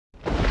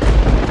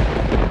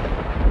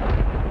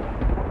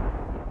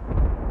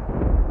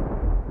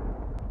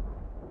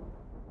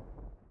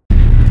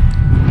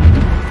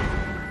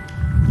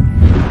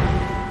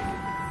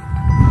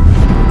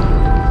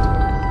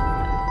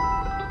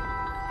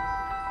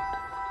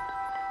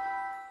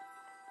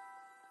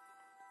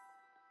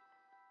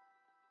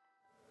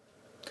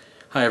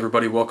Hi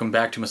everybody, welcome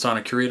back to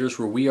Masonic Curators,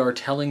 where we are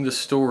telling the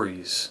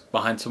stories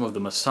behind some of the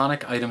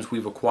Masonic items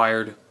we've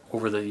acquired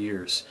over the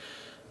years.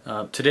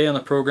 Today on the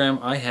program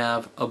I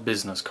have a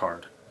business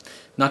card.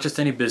 Not just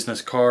any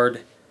business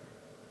card,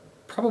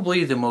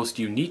 probably the most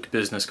unique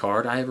business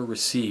card I ever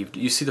received.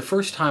 You see, the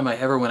first time I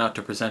ever went out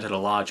to present at a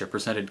lodge, I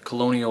presented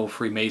colonial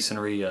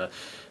Freemasonry,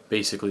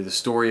 basically the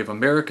story of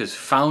America's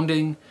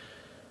founding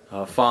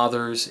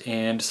fathers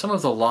and some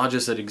of the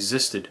lodges that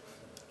existed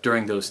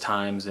during those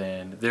times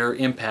and their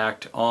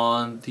impact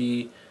on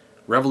the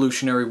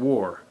Revolutionary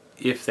War,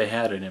 if they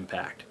had an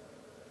impact.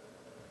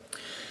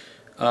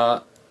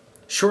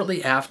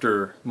 Shortly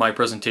after my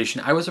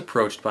presentation, I was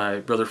approached by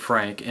Brother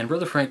Frank, and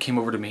Brother Frank came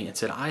over to me and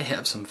said, I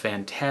have some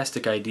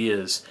fantastic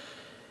ideas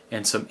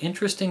and some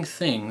interesting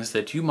things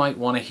that you might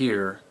want to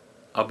hear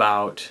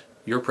about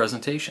your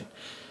presentation.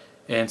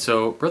 And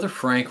so Brother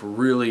Frank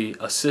really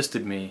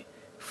assisted me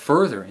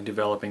further in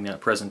developing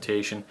that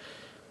presentation,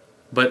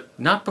 but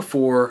not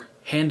before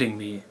handing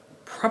me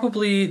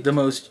probably the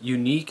most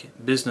unique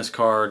business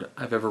card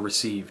I've ever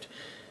received.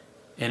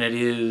 And it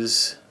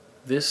is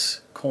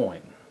this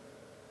coin.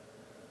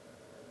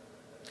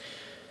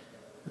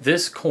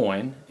 This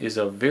coin is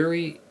a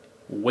very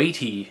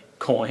weighty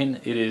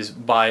coin. It is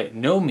by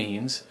no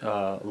means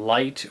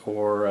light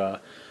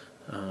or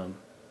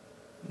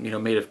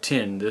made of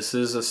tin. This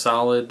is a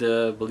solid,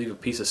 I believe, a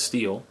piece of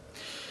steel.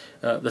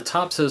 The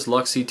top says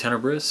Luxi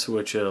Tenebris,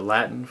 which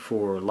Latin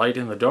for light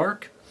in the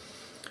dark,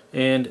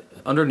 and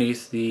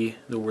underneath the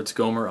words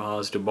Gomer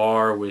Oz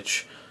Debar,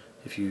 which,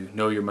 if you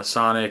know your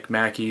Masonic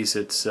Mackies,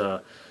 it's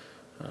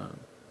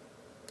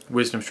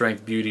wisdom,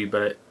 strength, beauty,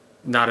 but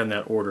not in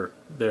that order.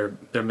 They're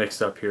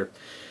mixed up here,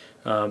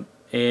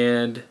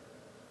 and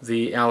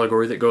the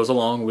allegory that goes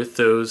along with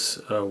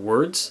those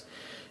words.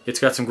 It's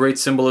got some great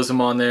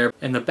symbolism on there,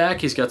 and the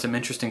back he's got some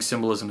interesting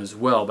symbolism as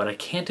well, but I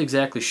can't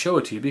exactly show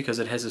it to you because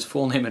it has his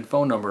full name and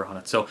phone number on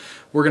it. So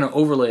we're going to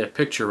overlay a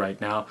picture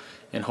right now,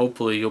 and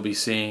hopefully you'll be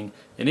seeing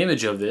an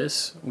image of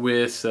this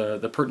with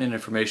the pertinent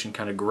information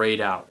kind of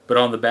grayed out. But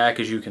on the back,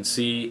 as you can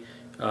see,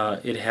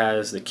 it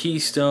has the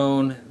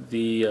keystone,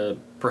 the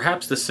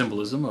perhaps the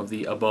symbolism of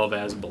the above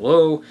as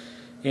below,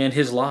 and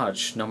his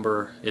lodge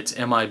number. It's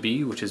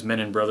MIB, which is Men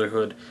in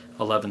Brotherhood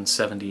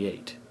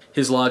 1178.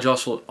 His lodge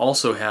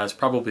also has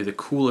probably the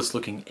coolest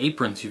looking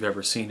aprons you've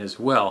ever seen as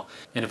well.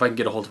 And if I can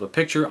get a hold of a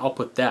picture, I'll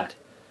put that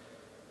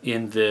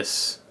in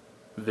this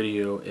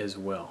video as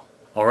well.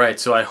 Alright,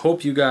 so I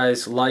hope you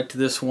guys liked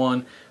this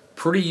one.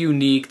 Pretty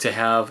unique to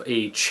have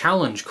a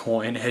challenge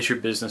coin as your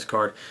business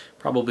card.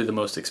 Probably the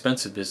most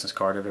expensive business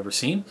card I've ever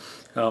seen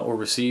or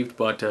received,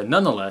 but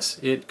nonetheless,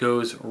 it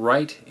goes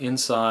right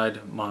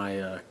inside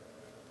my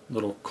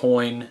little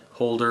coin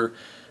holder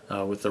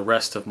with the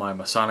rest of my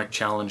Masonic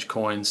Challenge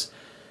coins.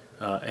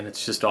 And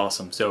it's just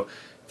awesome. So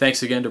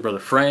thanks again to Brother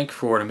Frank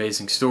for an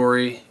amazing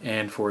story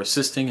and for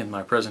assisting in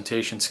my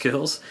presentation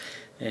skills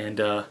and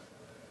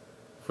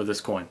for this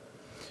coin.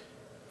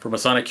 For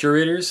Masonic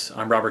Curators,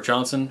 I'm Robert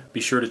Johnson. Be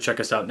sure to check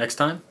us out next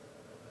time,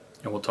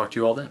 and we'll talk to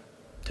you all then.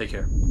 Take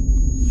care.